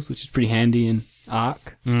cycles, which is pretty handy in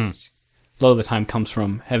Arc. A lot of the time comes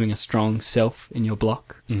from having a strong self in your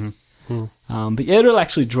block. But yeah, it'll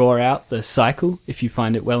actually draw out the cycle if you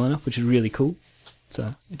find it well enough, which is really cool.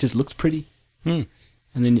 So it just looks pretty. And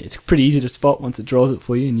then it's pretty easy to spot once it draws it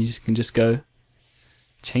for you, and you can just go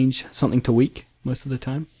change something to weak most of the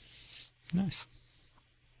time. Nice.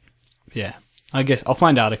 Yeah. I guess I'll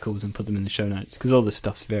find articles and put them in the show notes because all this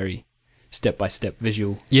stuff's very step-by-step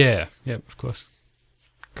visual. Yeah, of course.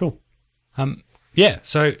 Cool. Yeah,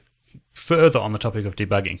 so further on the topic of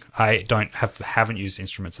debugging, I haven't used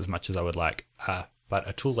instruments as much as I would like, but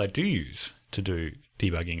a tool I do use to do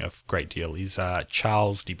debugging a great deal is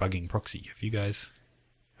Charles Debugging Proxy. Have you guys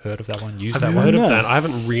heard of that one? I've heard of that. I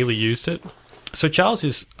haven't really used it. So Charles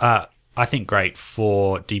is, I think, great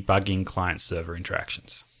for debugging client-server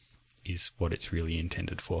interactions, is what it's really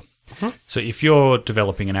intended for. So if you're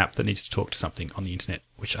developing an app that needs to talk to something on the internet,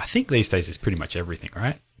 which I think these days is pretty much everything,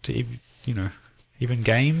 right? To even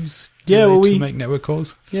games. Yeah, well, to we- make network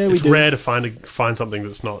calls. Yeah, we It's do. rare to find something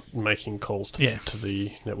that's not making calls to, Yeah. to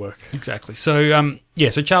the network. Exactly. So,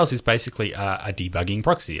 so Charles is basically a debugging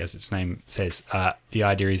proxy, as its name says. The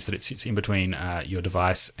idea is that it sits in between your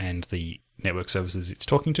device and the network services it's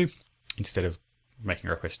talking to. Instead of making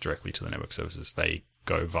a request directly to the network services, they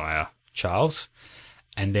go via Charles,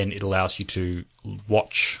 and then it allows you to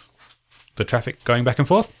watch the traffic going back and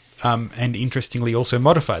forth, and interestingly also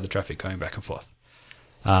modify the traffic going back and forth.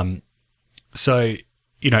 So,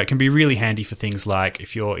 it can be really handy for things like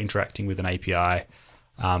if you're interacting with an API,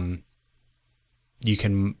 you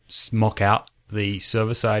can mock out the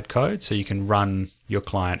server-side code, so you can run your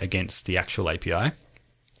client against the actual API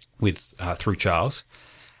with through Charles,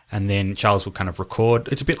 and then Charles will kind of record.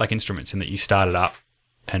 It's a bit like Instruments in that you start it up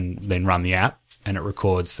and then run the app, and it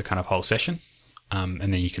records the kind of whole session, and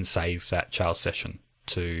then you can save that Charles session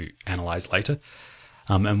to analyze later.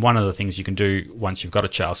 And one of the things you can do once you've got a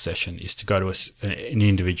Charles session is to go to an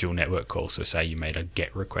individual network call. So say you made a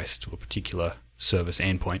GET request to a particular service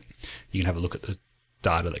endpoint, you can have a look at the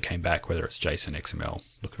data that came back, whether it's JSON, XML,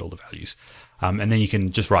 look at all the values. And then you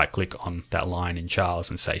can just right click on that line in Charles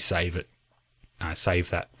and say save it, save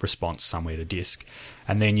that response somewhere to disk.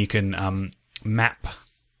 And then you can map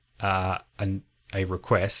a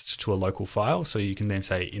request to a local file. So you can then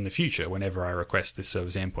say, in the future, whenever I request this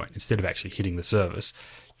service endpoint, instead of actually hitting the service,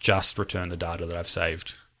 just return the data that I've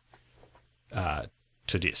saved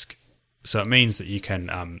to disk. So it means that you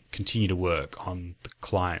can continue to work on the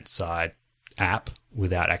client-side app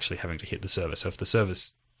without actually having to hit the server. So if the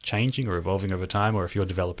server's changing or evolving over time, or if you're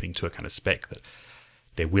developing to a kind of spec that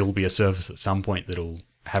there will be a service at some point that'll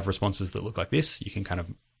have responses that look like this, you can kind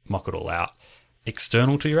of mock it all out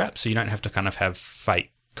external to your app, so you don't have to kind of have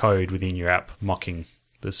fake code within your app mocking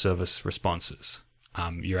the service responses.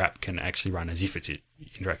 Your app can actually run as if it's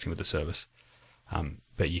interacting with the service,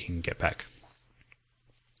 but you can get back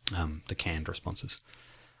the canned responses.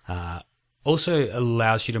 Also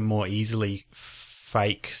allows you to more easily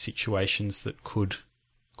fake situations that could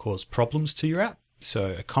cause problems to your app.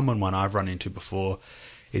 So a common one I've run into before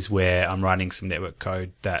is where I'm writing some network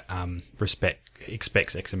code that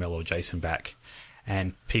expects XML or JSON back,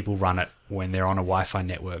 and people run it when they're on a Wi-Fi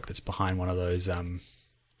network that's behind one of those, when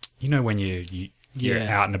you're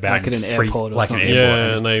out and about, like and at it's an free, airport or like something. an airport, Yeah,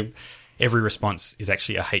 and and they every response is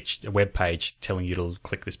actually a web page telling you to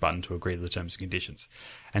click this button to agree to the terms and conditions.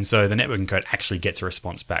 And so the networking code actually gets a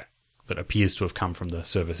response back that appears to have come from the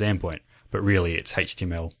service endpoint, but really it's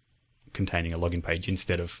HTML containing a login page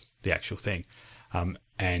instead of the actual thing.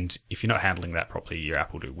 And if you're not handling that properly, your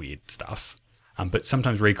app will do weird stuff. But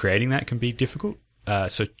sometimes recreating that can be difficult.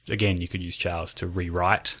 So again, you could use Charles to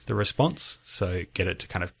rewrite the response. So get it to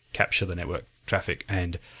kind of capture the network traffic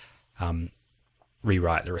and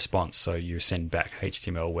rewrite the response. So you send back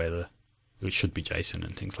HTML where it should be JSON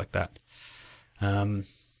and things like that.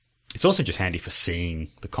 It's also just handy for seeing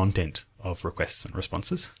the content of requests and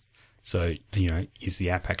responses. So, is the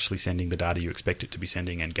app actually sending the data you expect it to be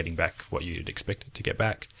sending and getting back what you'd expect it to get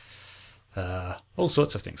back? All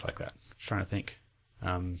sorts of things like that. Just trying to think.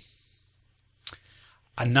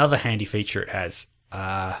 Another handy feature it has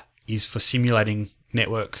is for simulating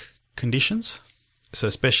network conditions. So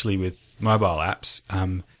especially with mobile apps,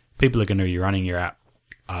 people are going to be running your app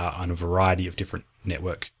on a variety of different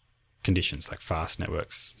network conditions, like fast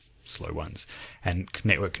networks, slow ones, and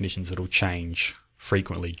network conditions that will change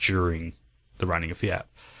frequently during the running of the app.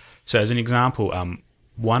 So as an example,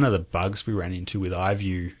 one of the bugs we ran into with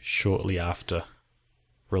iView shortly after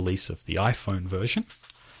release of the iPhone version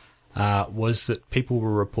was that people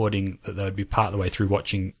were reporting that they would be part of the way through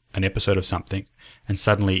watching an episode of something and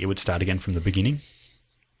suddenly it would start again from the beginning,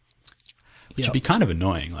 which would be kind of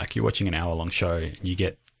annoying. Like you're watching an hour-long show and you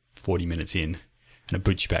get 40 minutes in and it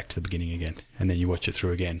boots you back to the beginning again, and then you watch it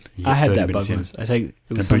through again. You I get had 30 that minutes bug in. once. I think it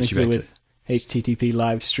And was it something boots to you do back with HTTP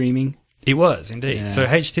live streaming. It was, indeed. Yeah. So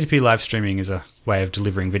HTTP live streaming is a way of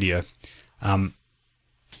delivering video.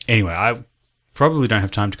 Anyway, I probably don't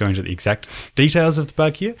have time to go into the exact details of the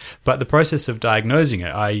bug here, but the process of diagnosing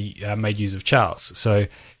it, I made use of Charles. So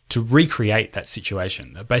to recreate that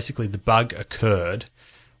situation, basically the bug occurred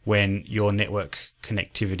when your network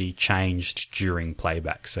connectivity changed during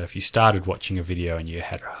playback. So if you started watching a video and you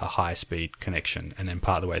had a high-speed connection, and then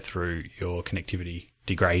part of the way through your connectivity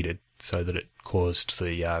degraded so that it caused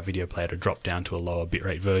the video player to drop down to a lower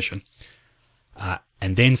bitrate version,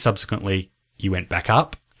 and then subsequently you went back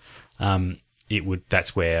up,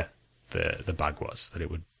 that's where the bug was, that it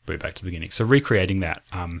would boot back to the beginning. So recreating that,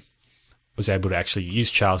 was able to actually use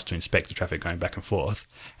Charles to inspect the traffic going back and forth.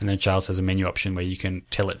 And then Charles has a menu option where you can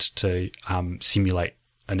tell it to simulate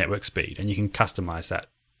a network speed, and you can customize that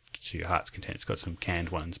to your heart's content. It's got some canned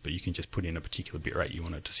ones, but you can just put in a particular bitrate you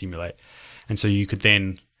want it to simulate. And so you could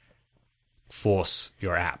then force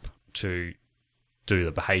your app to do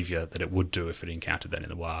the behavior that it would do if it encountered that in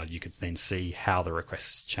the wild. You could then see how the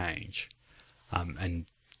requests change. And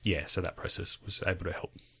yeah, so that process was able to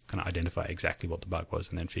help kind of identify exactly what the bug was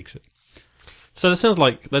and then fix it. So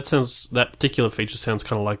that particular feature sounds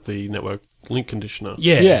kind of like the network link conditioner.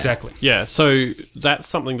 Yeah, Yeah. exactly. Yeah, so that's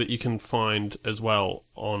something that you can find as well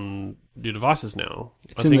on your devices now.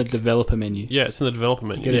 It's in the developer menu. Yeah, it's in the developer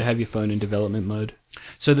menu. You got to have your phone in development mode.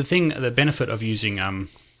 So the benefit of using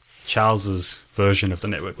Charles's version of the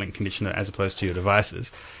network link conditioner as opposed to your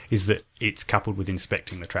devices is that it's coupled with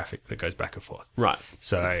inspecting the traffic that goes back and forth. Right.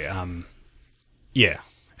 So, yeah.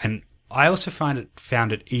 And I also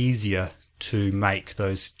found it easier to make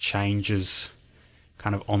those changes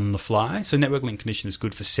kind of on the fly. So network link condition is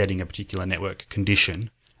good for setting a particular network condition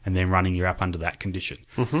and then running your app under that condition.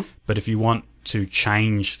 Mm-hmm. But if you want to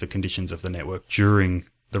change the conditions of the network during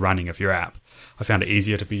the running of your app, I found it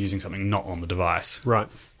easier to be using something not on the device. Right.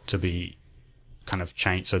 To be kind of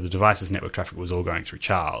changed. So the device's network traffic was all going through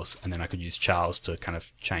Charles, and then I could use Charles to kind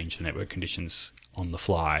of change the network conditions on the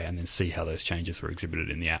fly and then see how those changes were exhibited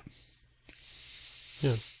in the app.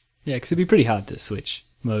 Yeah. Yeah, because it'd be pretty hard to switch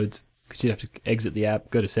modes because you'd have to exit the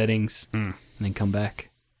app, go to settings, and then come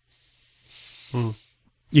back.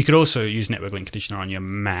 You could also use network link conditioner on your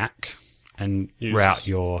Mac and route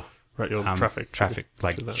your traffic,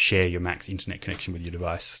 like to that. share your Mac's internet connection with your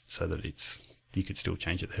device so that you could still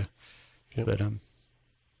change it there. Yep. But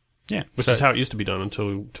yeah, Which is how it used to be done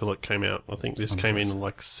until it came out. I think this came in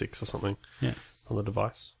like 6 or something. Yeah. On the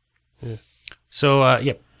device. Yeah. So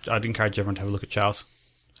I'd encourage everyone to have a look at Charles.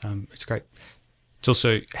 It's great. It's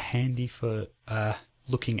also handy for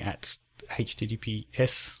looking at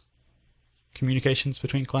HTTPS communications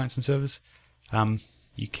between clients and servers.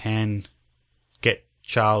 You can get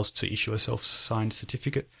Charles to issue a self-signed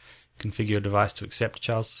certificate, configure your device to accept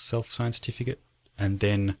Charles' self-signed certificate, and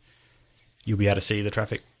then you'll be able to see the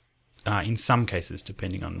traffic in some cases,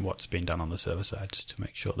 depending on what's been done on the server side, just to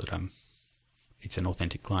make sure that it's an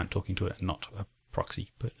authentic client talking to it and not a proxy.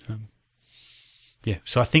 But yeah,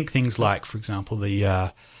 so I think things like, for example,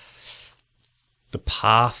 the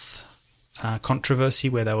path controversy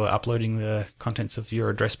where they were uploading the contents of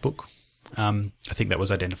your address book, I think that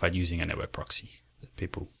was identified using a network proxy. That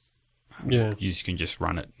people you can just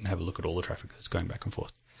run it and have a look at all the traffic that's going back and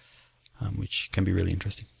forth, which can be really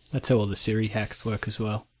interesting. That's how all the Siri hacks work as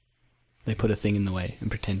well. They put a thing in the way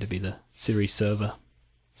and pretend to be the Siri server.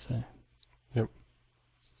 So, yep.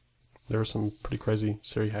 There are some pretty crazy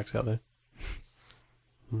Siri hacks out there.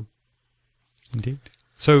 Indeed.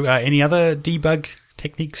 So, any other debug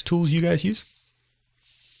techniques, tools you guys use?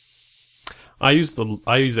 I use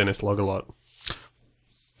NSLog a lot.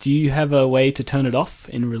 do you have a way to turn it off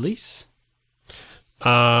in release?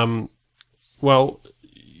 Well,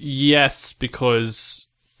 yes, because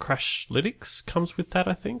Crashlytics comes with that,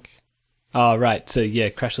 I think. Oh, right. So, yeah,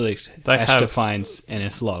 Crashlytics defines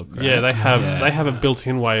NSLog, right? Yeah, they have a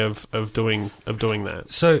built-in way of doing that.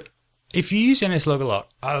 So, if you use NSLog a lot,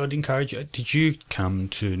 I would encourage you. Did you come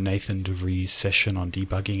to Nathan DeVries' session on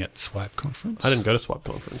debugging at Swipe Conference? I didn't go to Swipe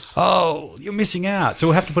Conference. Oh, you're missing out. So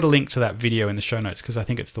we'll have to put a link to that video in the show notes because I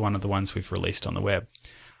think it's one of the ones we've released on the web.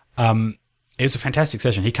 It was a fantastic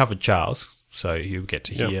session. He covered Charles, so you get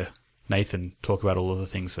to hear Nathan talk about all of the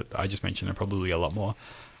things that I just mentioned and probably a lot more.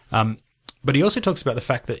 But he also talks about the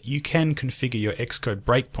fact that you can configure your Xcode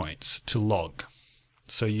breakpoints to log.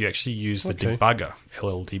 So you actually use the debugger,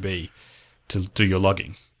 LLDB, to do your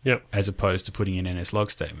logging, as opposed to putting in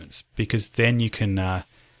NSLog statements. Because then you can... and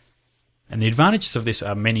the advantages of this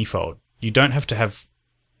are manifold. You don't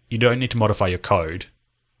need to modify your code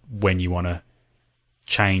when you want to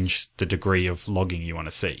change the degree of logging you want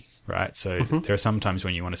to see, right? So there are some times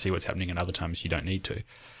when you want to see what's happening and other times you don't need to.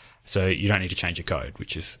 So you don't need to change your code,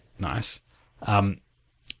 which is nice.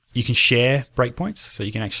 You can share breakpoints, so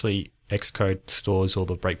you can actually... Xcode stores all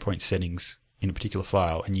the breakpoint settings in a particular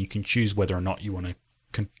file, and you can choose whether or not you want to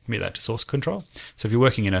commit that to source control. So if you're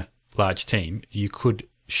working in a large team, you could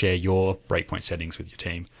share your breakpoint settings with your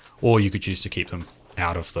team, or you could choose to keep them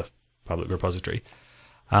out of the public repository.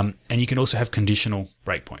 And you can also have conditional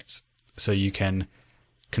breakpoints. So you can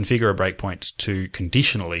configure a breakpoint to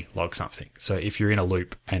conditionally log something. So if you're in a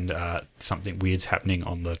loop and something weird's happening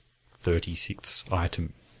on the 36th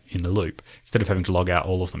item in the loop, instead of having to log out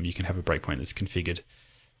all of them, you can have a breakpoint that's configured.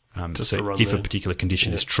 So if a particular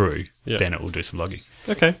condition is true, then it will do some logging.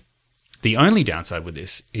 Okay. The only downside with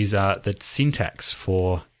this is that syntax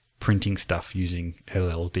for printing stuff using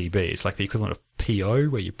LLDB. It's like the equivalent of PO,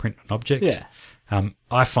 where you print an object. Yeah.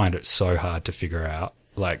 I find it so hard to figure out.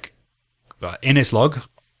 Like NSLog,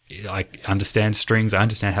 I understand strings. I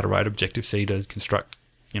understand how to write Objective-C to construct,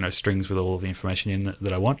 strings with all of the information in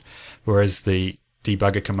that I want. Whereas the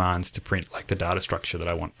debugger commands to print like the data structure that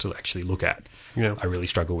I want to actually look at, I really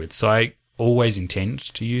struggle with. So I always intend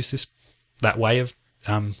to use that way of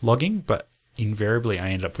logging, but invariably I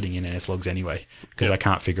end up putting in NSLogs anyway because I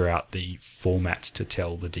can't figure out the format to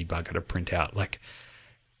tell the debugger to print out, like,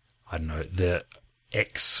 I don't know, the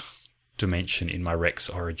X dimension in my Rex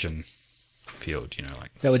origin field,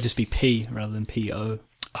 like. That would just be P rather than PO.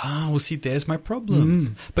 Ah, well, see, there's my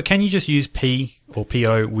problem. But can you just use P or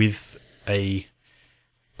PO with a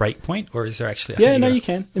breakpoint, or is there actually... You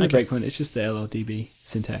can. In the breakpoint, it's just the LLDB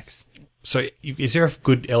syntax. So is there a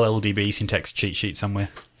good LLDB syntax cheat sheet somewhere?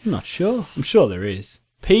 I'm not sure. I'm sure there is.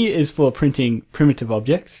 P is for printing primitive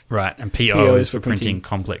objects. Right, and PO is for printing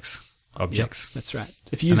complex objects. Yep, that's right.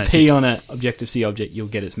 If you use P on an Objective-C object, you'll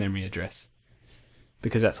get its memory address.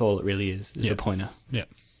 Because that's all it really is a pointer. Yeah.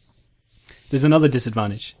 There's another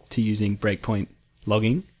disadvantage to using breakpoint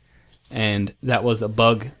logging, and that was a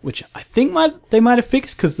bug which I think they might have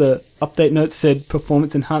fixed because the update notes said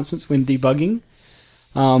performance enhancements when debugging,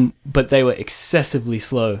 but they were excessively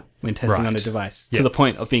slow when testing on a device to the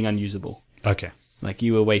point of being unusable. Okay. Like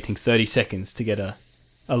you were waiting 30 seconds to get a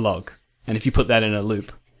log, and if you put that in a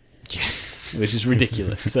loop, it was just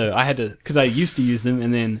ridiculous. So I had to, because I used to use them,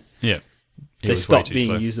 and then they stopped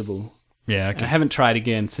being usable. Yeah, okay. And I haven't tried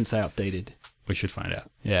again since I updated. We should find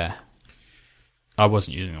out. Yeah. I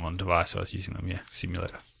wasn't using them on device, I was using them,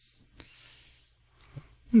 simulator.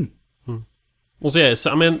 Well, yeah,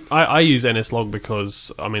 so, I mean, I use NSLog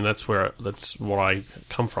because, I mean, that's where I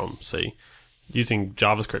come from, see. Using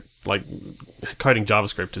JavaScript, like, coding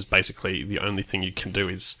JavaScript is basically the only thing you can do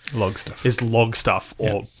is... log stuff.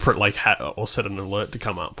 Or or set an alert to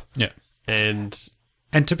come up. Yeah. And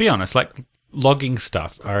to be honest, like, logging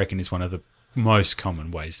stuff, I reckon, is one of the most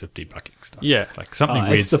common ways of debugging stuff. Yeah. Like, something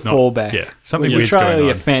weird's it's the fallback. Yeah, something when weird's going on. You try all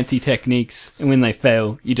your fancy techniques, and when they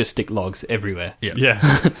fail, you just stick logs everywhere.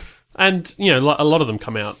 Yeah. And, a lot of them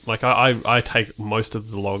come out. Like, I take most of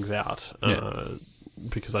the logs out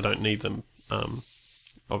because I don't need them,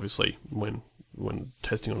 obviously, when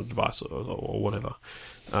testing on a device or whatever.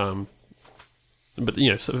 But,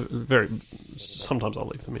 sometimes I'll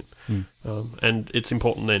leave them in. And it's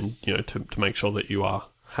important then, to make sure that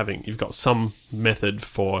you've got some method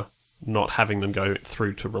for not having them go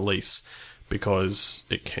through to release, because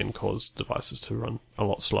it can cause devices to run a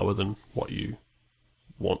lot slower than what you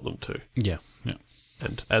want them to. Yeah.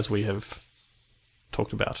 And as we have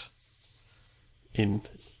talked about in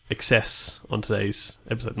excess on today's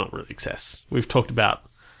episode, not really excess, we've talked about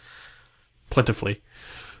plentifully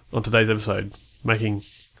on today's episode, making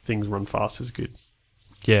things run fast is good.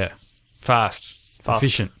 Yeah. Fast.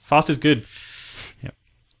 Efficient. Fast is good. Yep.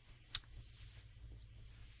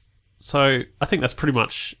 So I think that's pretty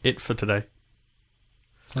much it for today.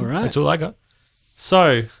 All right. That's all I got.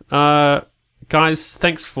 So, guys,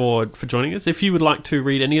 thanks for joining us. If you would like to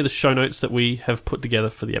read any of the show notes that we have put together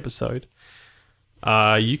for the episode,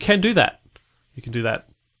 you can do that.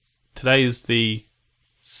 Today is the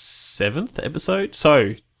 7th episode,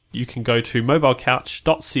 so you can go to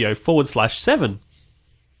mobilecouch.co/7.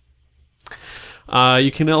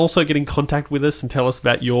 You can also get in contact with us and tell us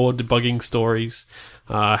about your debugging stories,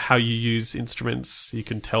 how you use instruments. You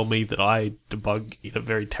can tell me that I debug in a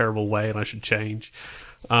very terrible way and I should change.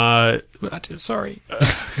 Sorry.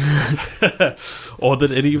 Or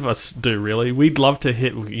that any of us do, really. We'd love to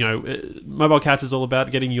hit, Mobile Couch is all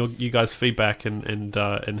about getting you guys feedback and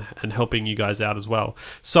helping you guys out as well.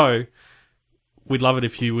 So we'd love it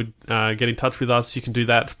if you would get in touch with us. You can do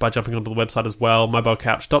that by jumping onto the website as well,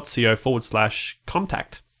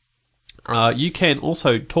 mobilecouch.co/contact. You can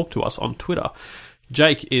also talk to us on Twitter.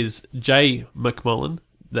 Jake is J McMullen.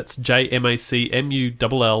 That's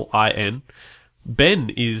JMACMULLIN. Ben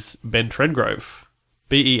is Ben Trengrove.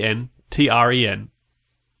 BENTRENGROVE.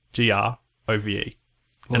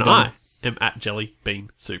 And I am at Jelly Bean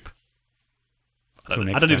Soup. I don't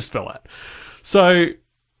need to spell that. So,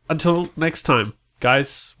 until next time,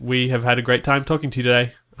 guys, we have had a great time talking to you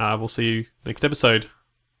today. We'll see you next episode.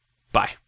 Bye.